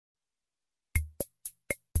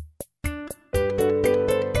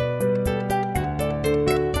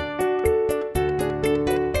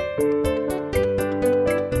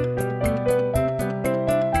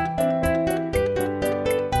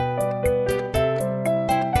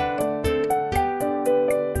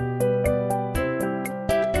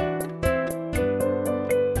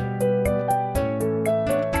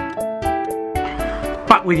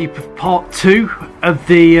with you for part 2 of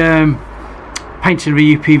the painting of a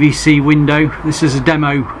uPVC window. This is a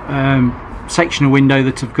demo section of window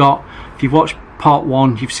that I've got. If you've watched part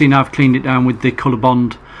 1, you've seen I've cleaned it down with the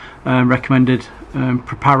KolorBond recommended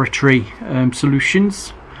preparatory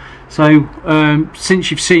solutions. So since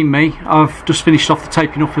you've seen me, I've just finished off the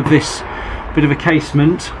taping up of this bit of a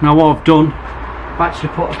casement. Now what I've done, I've actually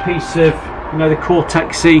put a piece of, you know, the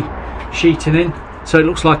Cortex-y sheeting in, so it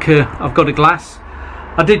looks like I've got a glass.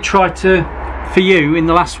 I did try to, for you in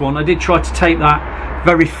the last one, I did try to take that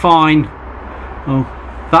very fine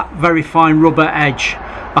rubber edge.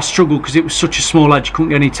 I struggled because it was such a small edge, couldn't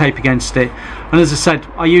get any tape against it. And as I said,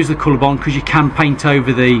 I use the KolorBond because you can paint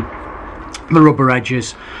over the rubber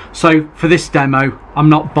edges. So for this demo, I'm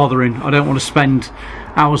not bothering. I don't want to spend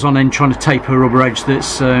hours on end trying to tape a rubber edge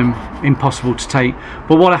that's impossible to tape.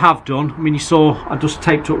 But what I have done, I mean, you saw I just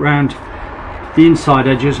taped up round the inside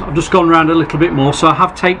edges. I've just gone around a little bit more, so I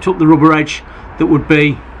have taped up the rubber edge that would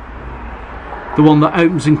be the one that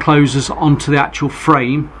opens and closes onto the actual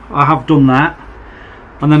frame. I have done that,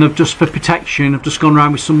 and then I've just, for protection, I've just gone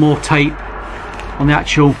around with some more tape on the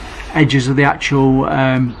actual edges of the actual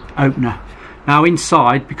opener. Now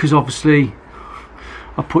inside, because obviously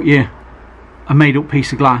I put you a made up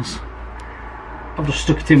piece of glass, I've just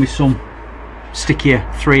stuck it in with some stickier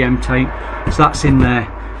 3M tape, so that's in there.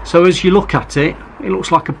 So as you look at it, it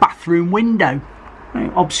looks like a bathroom window.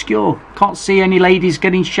 Obscure. Can't see any ladies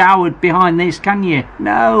getting showered behind this, can you?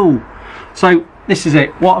 No. So this is it,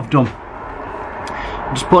 what I've done.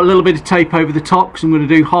 I've just put a little bit of tape over the top because I'm going to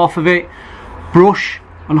do half of it brush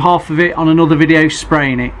and half of it on another video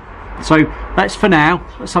spraying it. So let's, for now,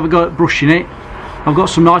 let's have a go at brushing it. I've got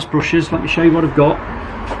some nice brushes, let me show you what I've got.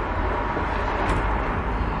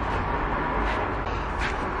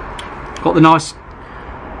 Got the nice,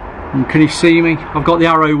 can you see me? I've got the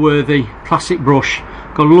Arrow-worthy classic brush.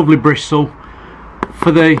 Got a lovely bristle.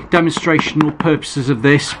 For the demonstrational purposes of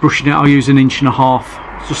this, brushing it, I'll use 1.5 inches.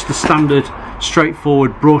 It's just the standard,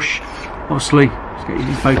 straightforward brush. Obviously, let's get you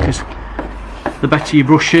in focus. The better your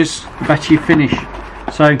brushes, the better you finish.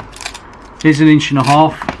 So here's 1.5 inches.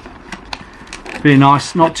 Really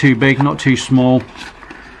nice, not too big, not too small.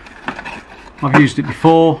 I've used it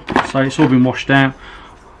before, so it's all been washed out.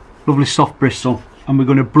 Lovely soft bristle, and we're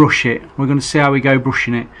going to brush it. We're going to see how we go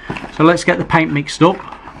brushing it. So let's get the paint mixed up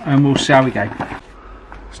and we'll see how we go.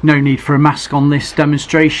 There's no need for a mask on this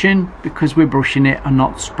demonstration because we're brushing it and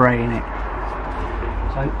not spraying it.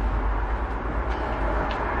 So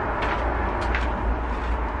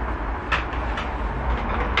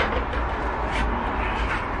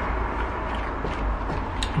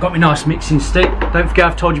I've got my nice mixing stick. Don't forget,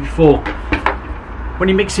 I've told you before, when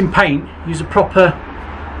you're mixing paint, use a proper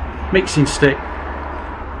mixing stick.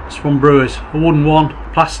 It's from Brewers, a wooden one,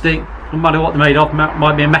 plastic, no matter what they're made of,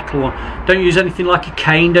 might be a metal one. Don't use anything like a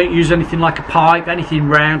cane, don't use anything like a pipe, anything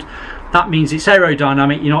round. That means it's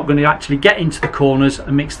aerodynamic, you're not going to actually get into the corners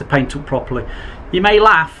and mix the paint up properly. You may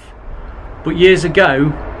laugh, but years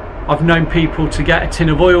ago I've known people to get a tin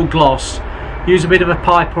of oil gloss, use a bit of a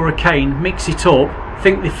pipe or a cane, mix it up,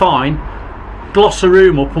 think they're fine, gloss a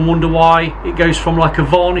room up and wonder why it goes from like a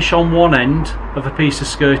varnish on one end of a piece of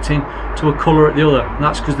skirting to a colour at the other, and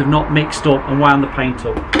that's because they've not mixed up and wound the paint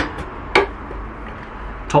up.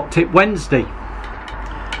 Top tip Wednesday.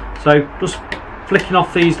 So just flicking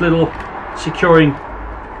off these little securing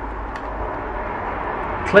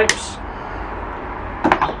clips,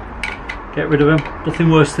 get rid of them. Nothing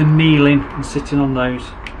worse than kneeling and sitting on those.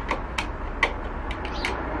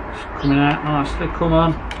 It's coming out nicely, come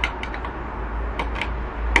on.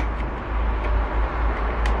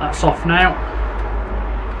 That's off now.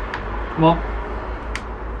 Come on.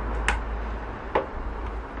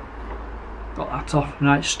 Got that off,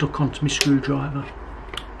 now it's stuck onto my screwdriver.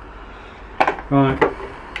 Right,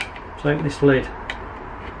 let's open this lid,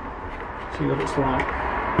 see what it's like.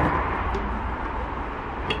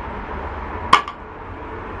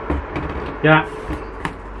 Yeah,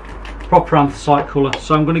 proper anthracite colour,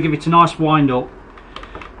 so I'm going to give it a nice wind up.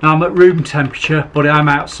 Now I'm at room temperature, but I'm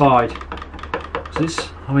outside. So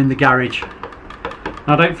I'm in the garage.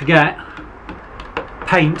 Now don't forget,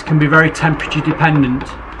 paint can be very temperature dependent.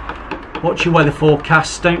 Watch your weather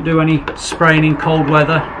forecasts, don't do any spraying in cold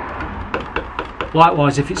weather.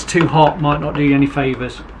 Likewise, if it's too hot, might not do you any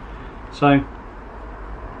favours. So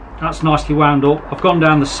that's nicely wound up. I've gone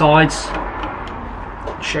down the sides.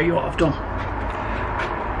 I'll show you what I've done.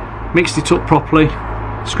 Mixed it up properly,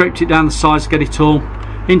 scraped it down the sides, get it all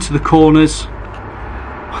into the corners.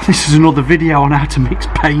 This is another video on how to mix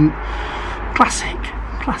paint. Classic,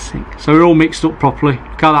 classic. So we're all mixed up properly.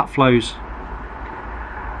 Look how that flows.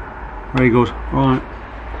 Very good. Right.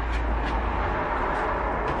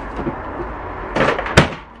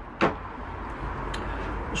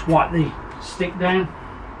 just wipe the stick down.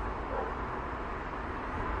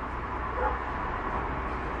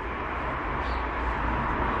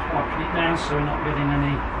 Wiping it down so we're not getting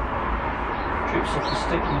any drips off the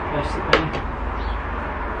stick in the place that they.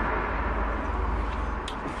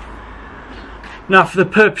 Now, for the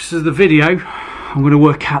purposes of the video, I'm going to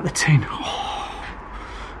work out the tin. Oh,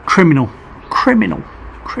 criminal.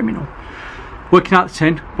 Working out the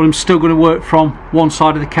tin, but I'm still going to work from one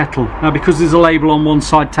side of the kettle. Now, because there's a label on one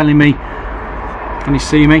side telling me, can you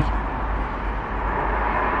see me?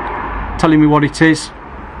 Telling me what it is,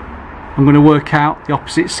 I'm going to work out the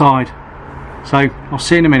opposite side. So, I'll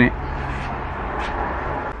see you in a minute.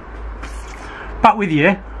 Back with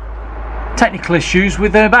you. Technical issues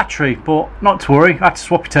with the battery, but not to worry, I had to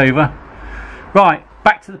swap it over. Right,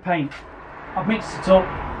 back to the paint. I've mixed it up.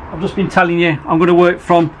 I've just been telling you I'm going to work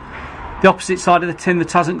from the opposite side of the tin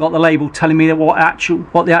that hasn't got the label telling me that what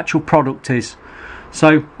the actual product is.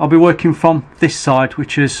 So I'll be working from this side,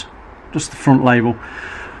 which is just the front label.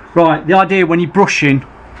 Right, the idea when you're brushing,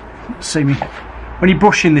 see me, when you're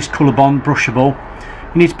brushing this KolorBond brushable,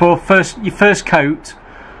 you need to put your first coat,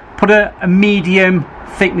 put a medium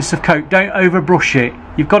thickness of coat. Don't over brush it.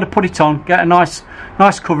 You've got to put it on, get a nice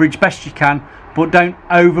coverage best you can, but don't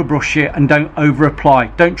over brush it and don't over apply.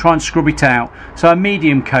 Don't try and scrub it out. So a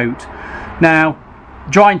medium coat. Now,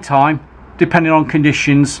 drying time, depending on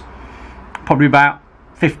conditions, probably about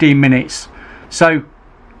 15 minutes. So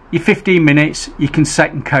your 15 minutes, you can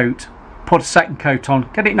second coat. Put a second coat on,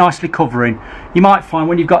 get it nicely covering. You might find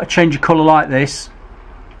when you've got a change of colour like this,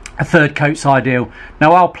 a third coat's ideal.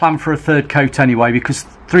 Now, I'll plan for a third coat anyway, because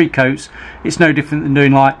 3 coats, it's no different than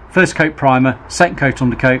doing like first coat primer, second coat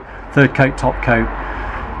undercoat, third coat top coat.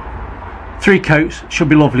 3 coats should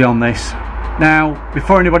be lovely on this. Now,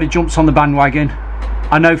 before anybody jumps on the bandwagon,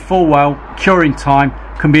 I know full well curing time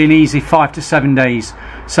can be an easy 5 to 7 days.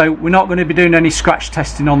 So we're not going to be doing any scratch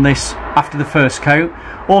testing on this after the first coat,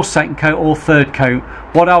 or second coat, or third coat.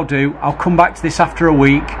 What I'll do, I'll come back to this after a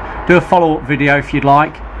week, do a follow-up video if you'd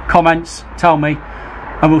like, comments, tell me,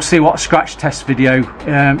 and we'll see what a scratch test video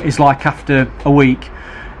is like after a week.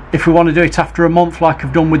 If we want to do it after a month like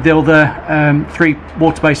I've done with the other 3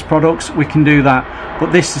 water-based products, we can do that.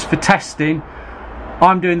 But this is for testing.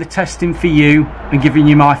 I'm doing the testing for you and giving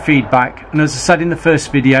you my feedback. And as I said in the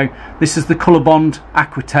first video, this is the KolorBond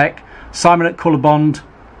AquaTek. Simon at KolorBond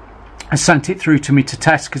has sent it through to me to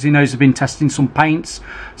test because he knows I've been testing some paints.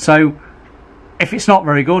 So if it's not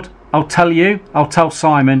very good, I'll tell you, I'll tell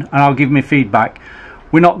Simon, and I'll give me feedback.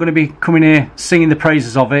 We're not going to be coming here singing the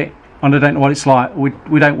praises of it, and I don't know what it's like. We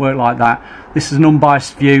don't work like that. This is an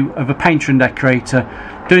unbiased view of a painter and decorator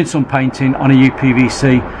doing some painting on a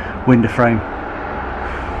uPVC window frame.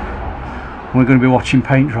 We're going to be watching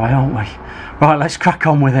paint dry, aren't we? Right, let's crack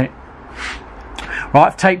on with it. Right,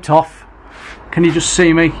 I've taped off. Can you just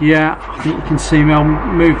see me? Yeah, I think you can see me. I'll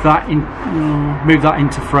move that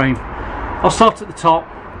into frame. I'll start at the top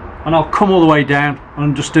and I'll come all the way down, and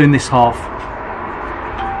I'm just doing this half.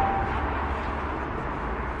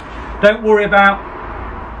 Don't worry about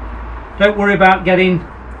getting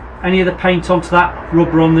any of the paint onto that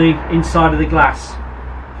rubber on the inside of the glass,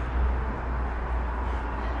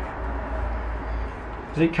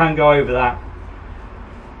 because it can go over that.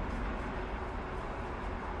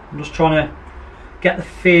 I'm just trying to get the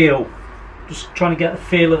feel,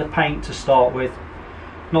 of the paint to start with,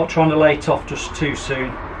 not trying to lay it off just too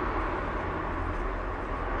soon.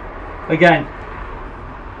 Again,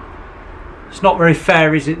 it's not very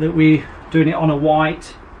fair, is it, that we're doing it on a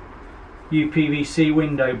white uPVC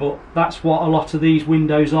window, but that's what a lot of these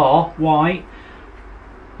windows are, white,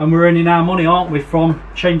 and we're earning our money, aren't we, from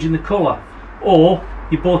changing the colour. Or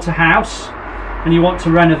you bought a house and you want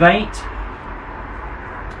to renovate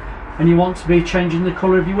and you want to be changing the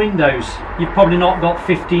colour of your windows. You've probably not got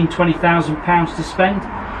 £15,000–20,000 to spend,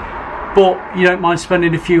 but you don't mind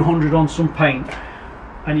spending a few hundred on some paint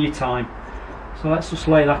and your time. So let's just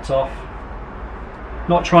lay that off.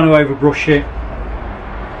 Not trying to overbrush it.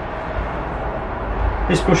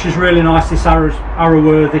 This brush is really nice, this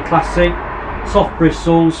Arrowworthy Classic, soft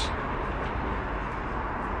bristles.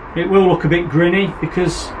 It will look a bit grinny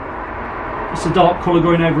because it's a dark colour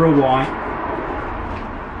going over a white.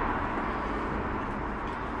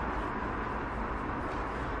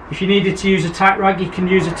 If you needed to use a tack rag, you can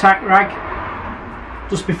use a tack rag.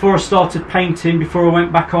 Just before I started painting, before I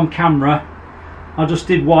went back on camera, I just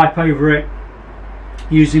did wipe over it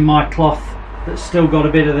using my cloth that's still got a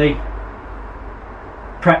bit of the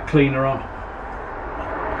prep cleaner on.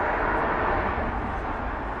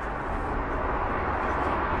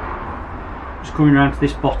 Just going around to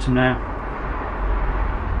this bottom now.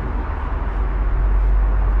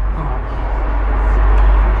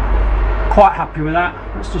 quite happy with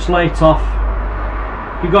that. Let's just lay it off.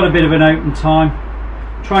 You've got a bit of an open time.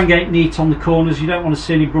 Try and get it neat on the corners. You don't want to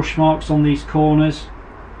see any brush marks on these corners.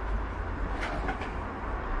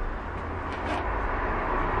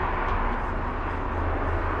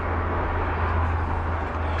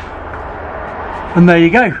 And there you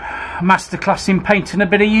go, masterclass in painting a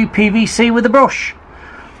bit of uPVC with a brush.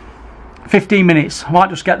 15 minutes. I might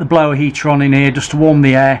just get the blower heater on in here just to warm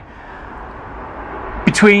the air.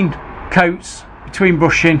 Between coats, between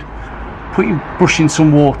brushing, put your brush in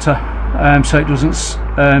some water so it doesn't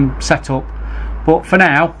set up. But for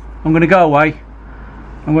now, I'm going to go away.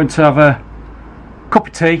 I'm going to have a cup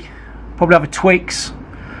of tea, probably have a Twix.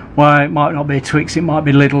 Well, it might not be a Twix, it might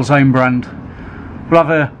be Lidl's own brand. We'll have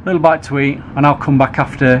a little bite to eat and I'll come back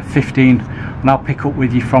after 15 and I'll pick up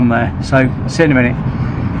with you from there. So, see you in a minute.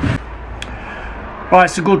 Right,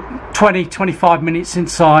 it's a good 20-25 minutes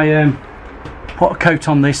since I put a coat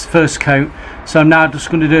on this, first coat. So I'm now just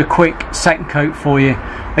going to do a quick second coat for you.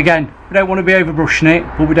 Again, we don't want to be overbrushing it,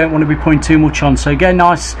 but we don't want to be putting too much on. So get a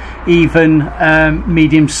nice, even,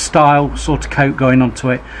 medium style sort of coat going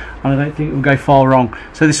onto it. And I don't think it will go far wrong.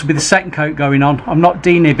 So this will be the second coat going on. I'm not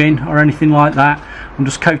denibbing or anything like that. I'm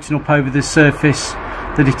just coating up over the surface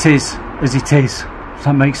that it is as it is. Does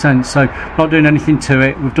that make sense? So not doing anything to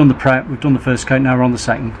it. We've done the prep, we've done the first coat, now we're on the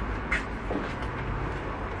second.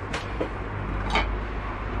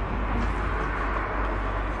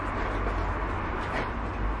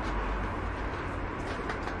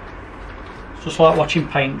 It's just like watching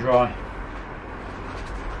paint dry.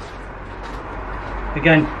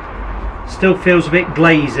 Again, still feels a bit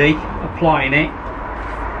glazy applying it.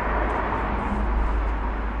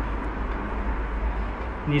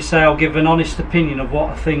 And you say I'll give an honest opinion of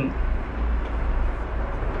what I think.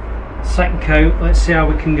 Second coat, let's see how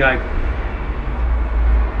we can go.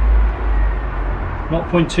 Not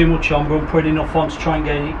putting too much on, but I'm putting enough on to try and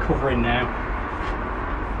get it covering now.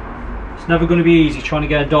 It's never going to be easy trying to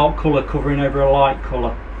get a dark colour covering over a light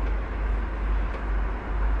colour.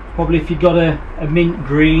 Probably if you've got a mint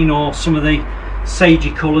green or some of the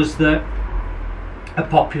sagey colours that are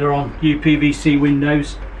popular on uPVC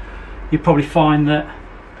windows, you'll probably find that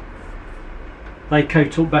they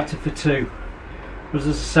coat up better for 2. But as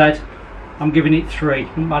I said, I'm giving it 3.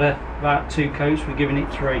 Doesn't matter about 2 coats, we're giving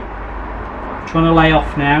it 3. I'm trying to lay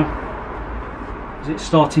off now as it's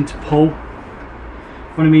starting to pull.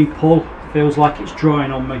 When I mean pull, it feels like it's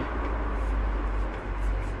drying on me.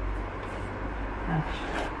 I'm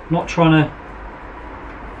not trying to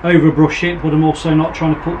overbrush it, but I'm also not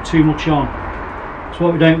trying to put too much on. So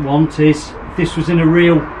what we don't want is, if this was in a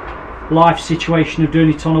real life situation of doing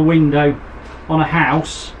it on a window on a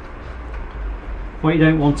house, what you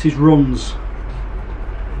don't want is runs.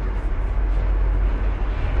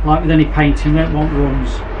 Like with any painting, you don't want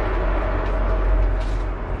runs.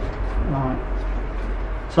 Right.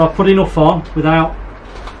 So I've put enough on without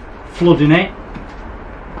flooding it.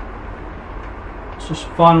 It's just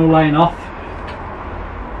final laying off.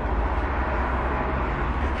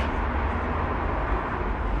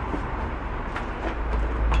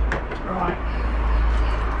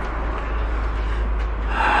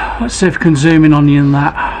 Let's see if we can zoom in on you in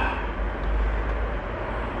that.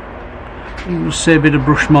 You'll see a bit of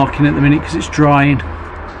brush marking at the minute because it's drying.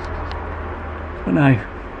 But no,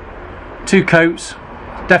 2 coats,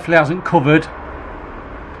 definitely hasn't covered.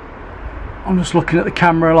 I'm just looking at the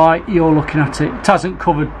camera like you're looking at it. It hasn't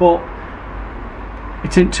covered, but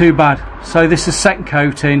it isn't too bad. So this is second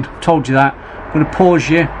coating, told you that. I'm going to pause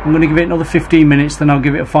you, I'm going to give it another 15 minutes, then I'll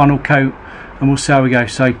give it a final coat and we'll see how we go.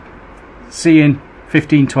 So see you in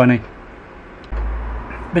 15-20.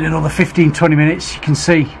 Been another 15-20 minutes. You can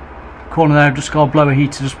see corner there, I've just got a blower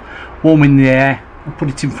heater just warming the air. I'll put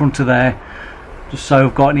it in front of there just so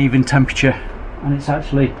I've got an even temperature, and it's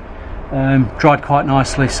actually dried quite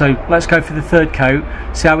nicely. So let's go for the third coat,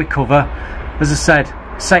 see how we cover. As I said,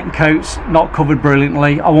 second coat's not covered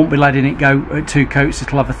brilliantly. I won't be letting it go at 2 coats,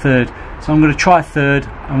 it'll have a third. So I'm going to try a third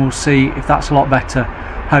and we'll see if that's a lot better.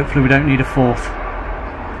 Hopefully we don't need a fourth.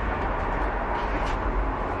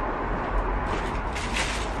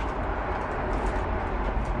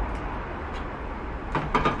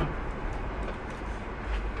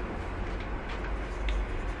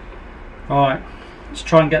 Alright, let's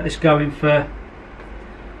try and get this going for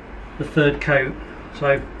the third coat.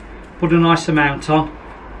 So put a nice amount on,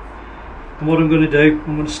 and what I'm going to do,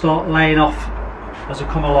 I'm going to start laying off as I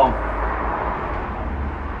come along,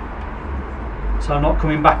 so I'm not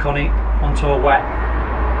coming back on it onto a wet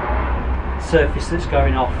surface that's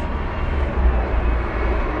going off.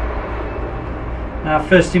 Now,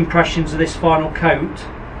 first impressions of this final coat,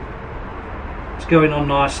 it's going on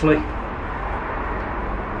nicely.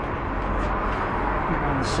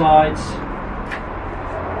 sides.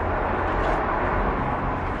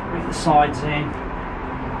 Bring the sides in.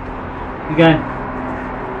 Again,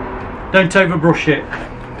 don't overbrush it.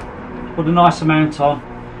 Put a nice amount on.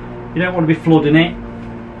 You don't want to be flooding it.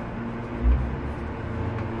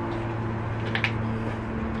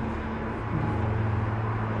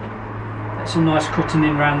 Get some nice cutting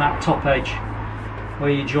in around that top edge where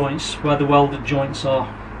your joints, where the welded joints are.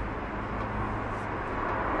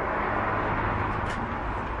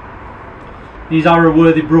 These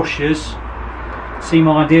arrow-worthy brushes seem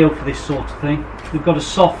ideal for this sort of thing. They've got a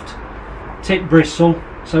soft tip bristle,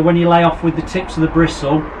 so when you lay off with the tips of the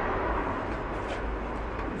bristle,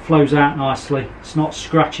 it flows out nicely. It's not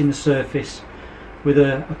scratching the surface with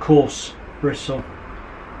a coarse bristle.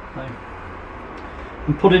 So,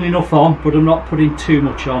 I'm putting enough on, but I'm not putting too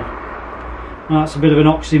much on. Now, that's a bit of an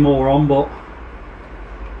oxymoron, but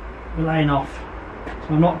we're laying off.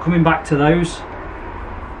 So I'm not coming back to those.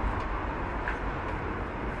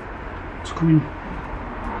 It's coming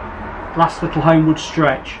last little homeward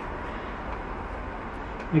stretch.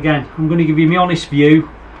 Again, I'm going to give you my honest view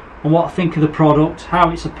on what I think of the product, how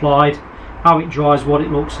it's applied, how it dries, what it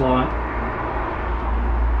looks like.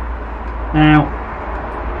 Now,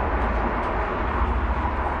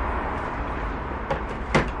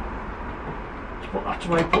 let's put that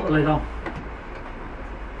away, put the lid on.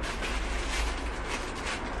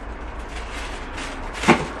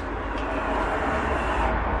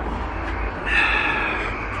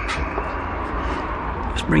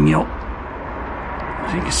 Let's bring you up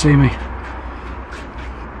so you can see me.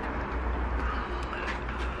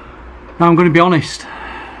 Now I'm going to be honest,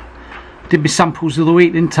 did my samples of the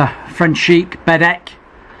week, didn't I? French Chic, BDA,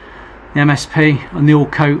 the MSP and the all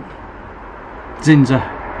coat Zinza.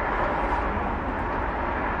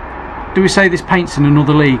 Do we say this paint's in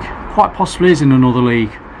another league? Quite possibly is in another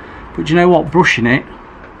league, but do you know what, brushing it,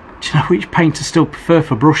 do you know which paint I still prefer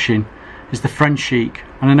for brushing? Is the French Chic.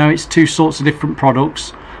 And I know it's two sorts of different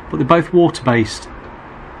products, but they're both water based.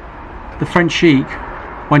 The French Chic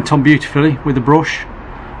went on beautifully with the brush.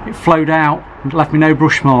 It flowed out and left me no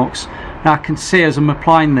brush marks. Now I can see as I'm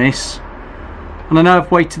applying this, and I know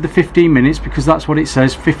I've waited the 15 minutes because that's what it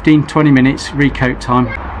says, 15-20 minutes recoat time.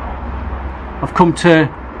 I've come to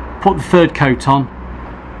put the third coat on,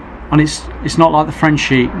 and it's not like the French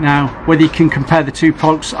Chic. Now whether you can compare the two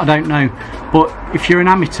products, I don't know, but if you're an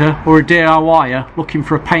amateur or a DIYer looking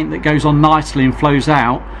for a paint that goes on nicely and flows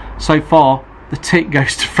out, so far the tick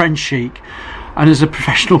goes to French Chic, and as a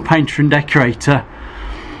professional painter and decorator,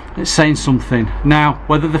 it's saying something. Now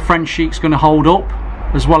whether the French Chic's going to hold up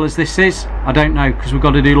as well as this is, I don't know, because we've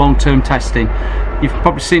got to do long-term testing. You've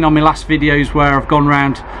probably seen on my last videos where I've gone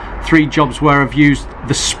around 3 jobs where I've used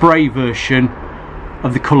the spray version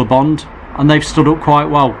of the KolorBond, and they've stood up quite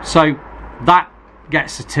well. So that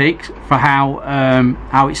gets a tick for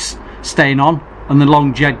how it's staying on, and the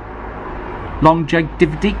longevity.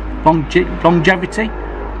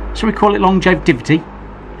 Shall we call it longevity?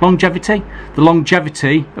 The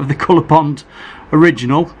longevity of the KolorBond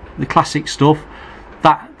original, the classic stuff.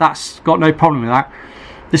 That's got no problem with that.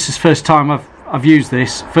 This is first time I've used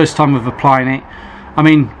this, first time of applying it. I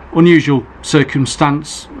mean, unusual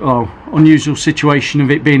circumstance, or unusual situation of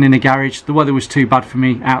it being in a garage. The weather was too bad for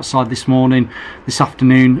me outside this morning, this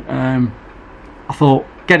afternoon. I thought,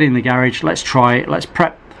 get in the garage, let's try it, let's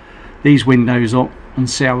prep these windows up and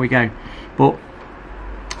see how we go. But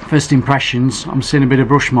first impressions, I'm seeing a bit of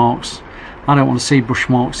brush marks. I don't want to see brush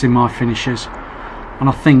marks in my finishes, and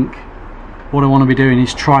I think what I want to be doing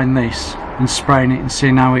is trying this and spraying it and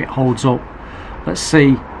seeing how it holds up. Let's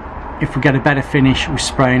see if we get a better finish with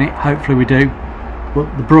spraying it. Hopefully we do,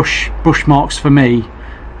 but the brush marks for me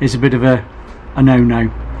is a bit of a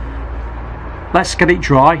no-no. Let's get it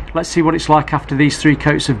dry, let's see what it's like after these 3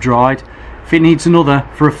 coats have dried. If it needs another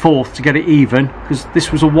for a 4th to get it even, because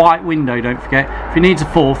this was a white window, don't forget, if it needs a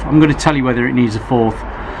 4th, I'm going to tell you whether it needs a 4th,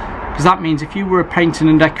 because that means if you were a painter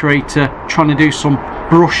and decorator trying to do some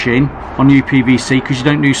brushing on uPVC because you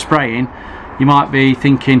don't do spraying, you might be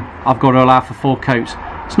thinking, I've got to allow for 4 coats.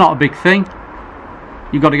 It's not a big thing.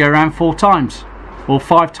 You've got to go around 4 times or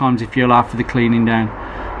 5 times if you allow for the cleaning down,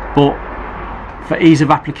 but for ease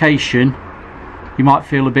of application you might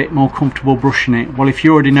feel a bit more comfortable brushing it. Well, if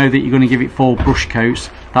you already know that you're going to give it 4 brush coats,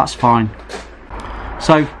 that's fine.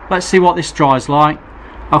 So let's see what this dries like.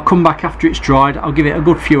 I'll come back after it's dried, I'll give it a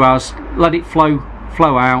good few hours, let it flow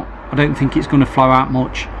out. I don't think it's going to flow out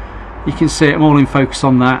much. You can see it, I'm all in focus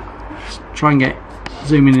on that. Let's try and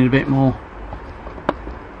zooming in a bit more.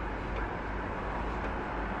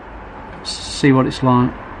 See what it's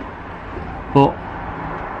like. But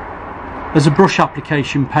as a brush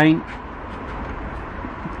application paint,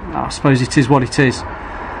 I suppose it is what it is.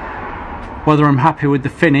 Whether I'm happy with the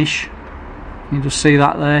finish, you just see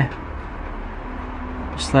that there.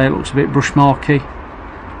 Just there, it looks a bit brush marky,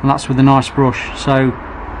 and that's with a nice brush. So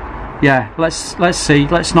yeah, let's see.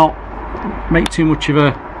 Let's not make too much of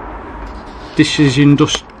a decision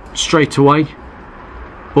just straight away,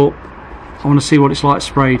 but I want to see what it's like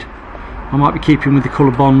sprayed. I might be keeping with the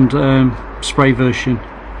KolorBond spray version,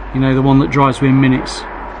 you know, the one that dries within minutes.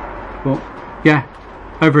 But yeah,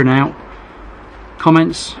 over and out.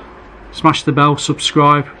 Comments, smash the bell,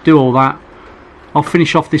 subscribe, do all that. I'll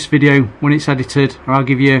finish off this video when it's edited, or I'll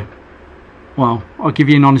give you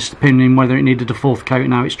an honest opinion whether it needed a fourth coat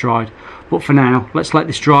now it's dried. But for now, let's let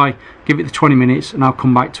this dry, give it the 20 minutes, and I'll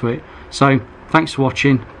come back to it. So thanks for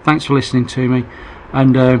watching, thanks for listening to me,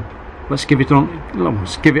 and let's give it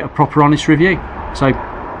a proper honest review. So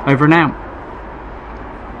over and out.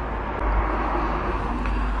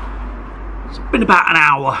 It's been about an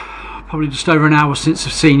hour, probably just over an hour since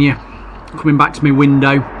I've seen you. Coming back to my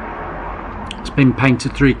window, it's been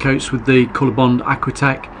painted 3 coats with the KolorBond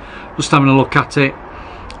AquaTek. Just having a look at it.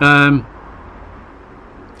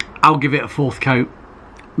 I'll give it a 4th coat.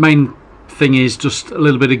 Main thing is just a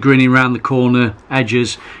little bit of grinning around the corner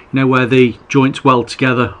edges, you know, where the joints weld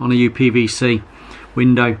together on a uPVC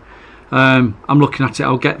window. I'm looking at it.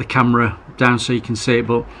 I'll get the camera down so you can see it,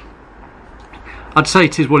 but I'd say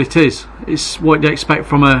it is what it is. It's what you expect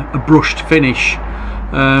from a brushed finish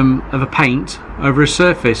of a paint over a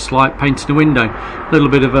surface, like painting a window. A little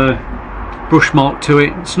bit of a brush mark to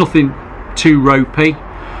it. It's nothing too ropey.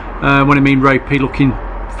 When I mean ropey, looking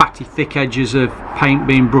fatty thick edges of paint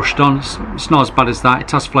being brushed on, it's not as bad as that.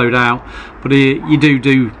 It has flowed out, but you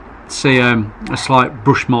do see a slight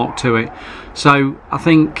brush mark to it. So I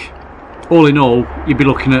think all in all you'd be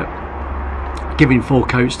looking at giving 4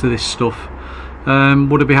 coats to this stuff.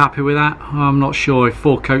 Would I be happy with that? I'm not sure. If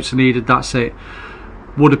 4 coats are needed, that's it.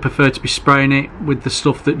 Would I prefer to be spraying it with the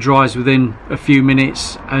stuff that dries within a few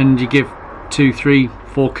minutes and you give 2, 3,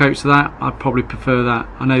 4 coats of that? I'd probably prefer that.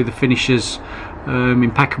 I know the finish is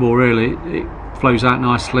impeccable, really. It flows out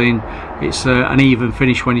nicely and it's an even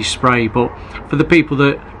finish when you spray. But for the people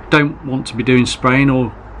that don't want to be doing spraying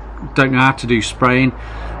or don't know how to do spraying,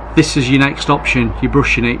 this is your next option. You're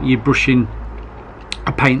brushing it. You're brushing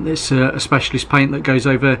a paint that's a specialist paint that goes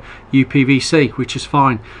over uPVC, which is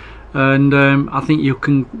fine, and I think you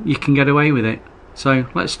can get away with it. So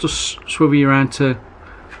let's just swivel you around to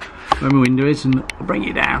where my window is and I'll bring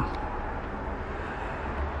you down.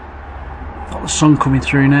 Got the sun coming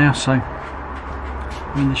through now, so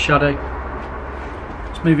I'm in the shadow.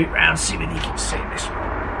 Let's move it round, see whether you can see this.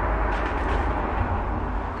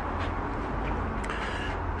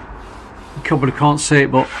 You probably can't see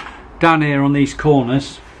it, but down here on these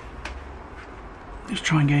corners, let's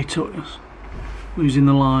try and get it up, losing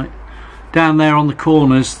the light. Down there on the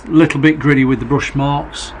corners, a little bit gritty with the brush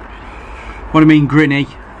marks. What I mean grinny,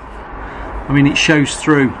 I mean it shows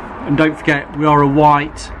through. And don't forget, we're a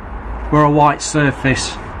white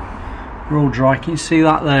surface. We're all dry. Can you see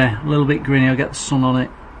that there? A little bit grinny. I'll get the sun on it.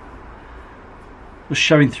 Just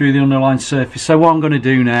showing through the underlying surface. So what I'm going to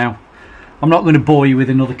do now, I'm not going to bore you with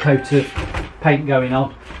another coat of paint going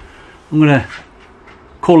on. I'm going to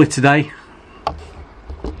call it a day,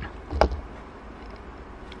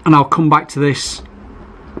 and I'll come back to this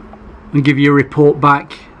and give you a report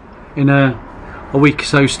back in a week or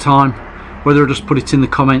so's time, whether I just put it in the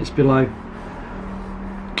comments below.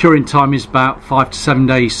 Curing time is about 5 to 7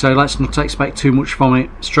 days, so let's not expect too much from it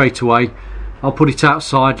straight away. I'll put it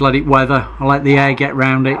outside, let it weather, I'll let the air get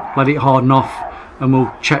round it, let it harden off, and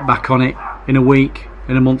we'll check back on it in a week,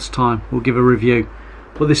 in a month's time. We'll give a review.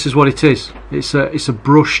 But this is what it is. It's a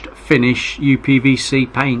brushed finish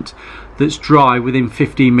uPVC paint that's dry within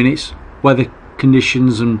 15 minutes, weather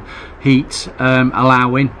conditions and heat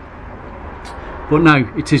allowing. But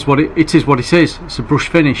no, it is what it is. It's a brush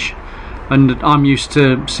finish, and I'm used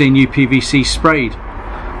to seeing uPVC sprayed,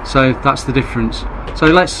 so that's the difference. So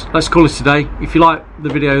let's call it a day. If you like the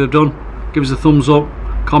video I've done, give us a thumbs up,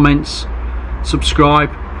 comments,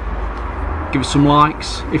 subscribe, give us some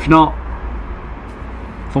likes. If not,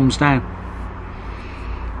 thumbs down.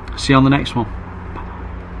 See you on the next one.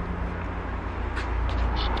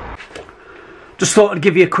 Just thought I'd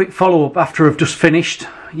give you a quick follow-up after I've just finished.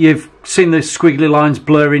 You've seen the squiggly lines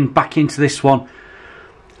blurring back into this one.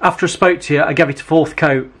 After I spoke to you, I gave it a 4th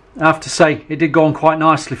coat. I have to say, it did go on quite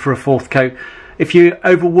nicely for a 4th coat. If you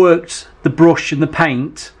overworked the brush and the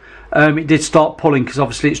paint, it did start pulling, because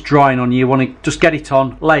obviously it's drying on you. You want to just get it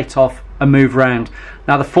on, lay it off and move around.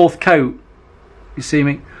 Now the 4th coat, you see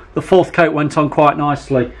me? The 4th coat went on quite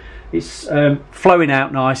nicely. It's flowing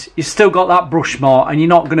out nice. You've still got that brush mark, and you're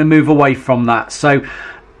not going to move away from that. So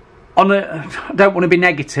I don't want to be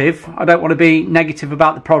negative. I don't want to be negative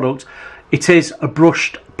about the product. It is a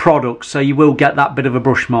brushed product, so you will get that bit of a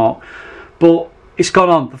brush mark. But it's gone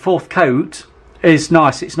on. The fourth coat is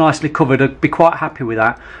nice. It's nicely covered. I'd be quite happy with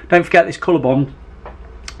that. Don't forget this KolorBond.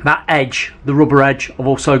 That edge, the rubber edge, I've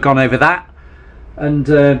also gone over that. And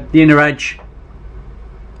the inner edge,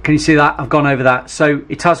 can you see that? I've gone over that. So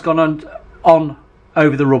it has gone on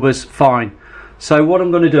over the rubbers fine. So what I'm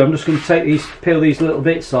going to do, I'm just going to take these, peel these little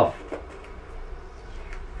bits off.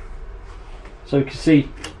 So you can see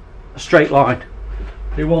a straight line.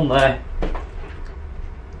 Do one there.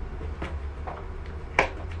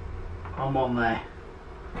 And one there.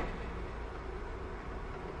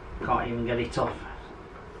 Can't even get it off.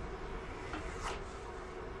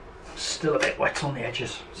 Still a bit wet on the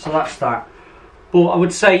edges. So that's that. But I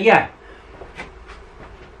would say, yeah,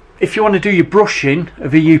 if you want to do your brushing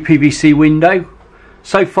of a uPVC window,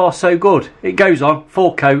 so far so good. It goes on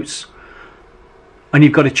 4 coats and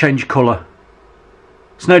you've got to change colour.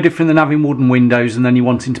 It's no different than having wooden windows and then you're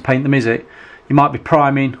wanting to paint them, is it? You might be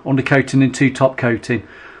priming, undercoating and 2 top coating.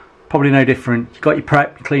 Probably no different. You've got your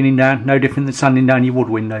prep, your cleaning down, no different than sanding down your wood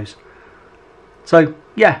windows. So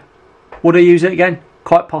yeah, would I use it again?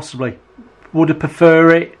 Quite possibly. Would I prefer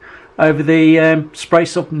it over the spray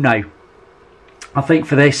sub? No. I think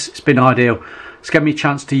for this it's been ideal. It's given me a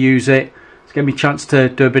chance to use it. It's given me a chance to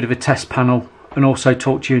do a bit of a test panel and also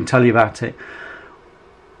talk to you and tell you about it.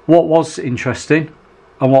 What was interesting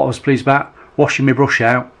and what I was pleased about, washing my brush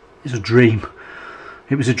out, is a dream.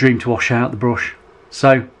 It was a dream to wash out the brush.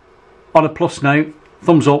 So on a plus note,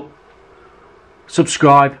 thumbs up,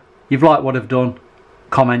 subscribe, you've liked what I've done,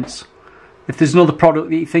 comments. If there's another product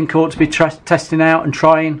that you think ought to be testing out and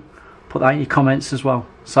trying, put that in your comments as well.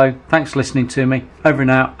 So thanks for listening to me. Over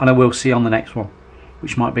and out, and I will see you on the next one,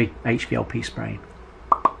 which might be HVLP spraying.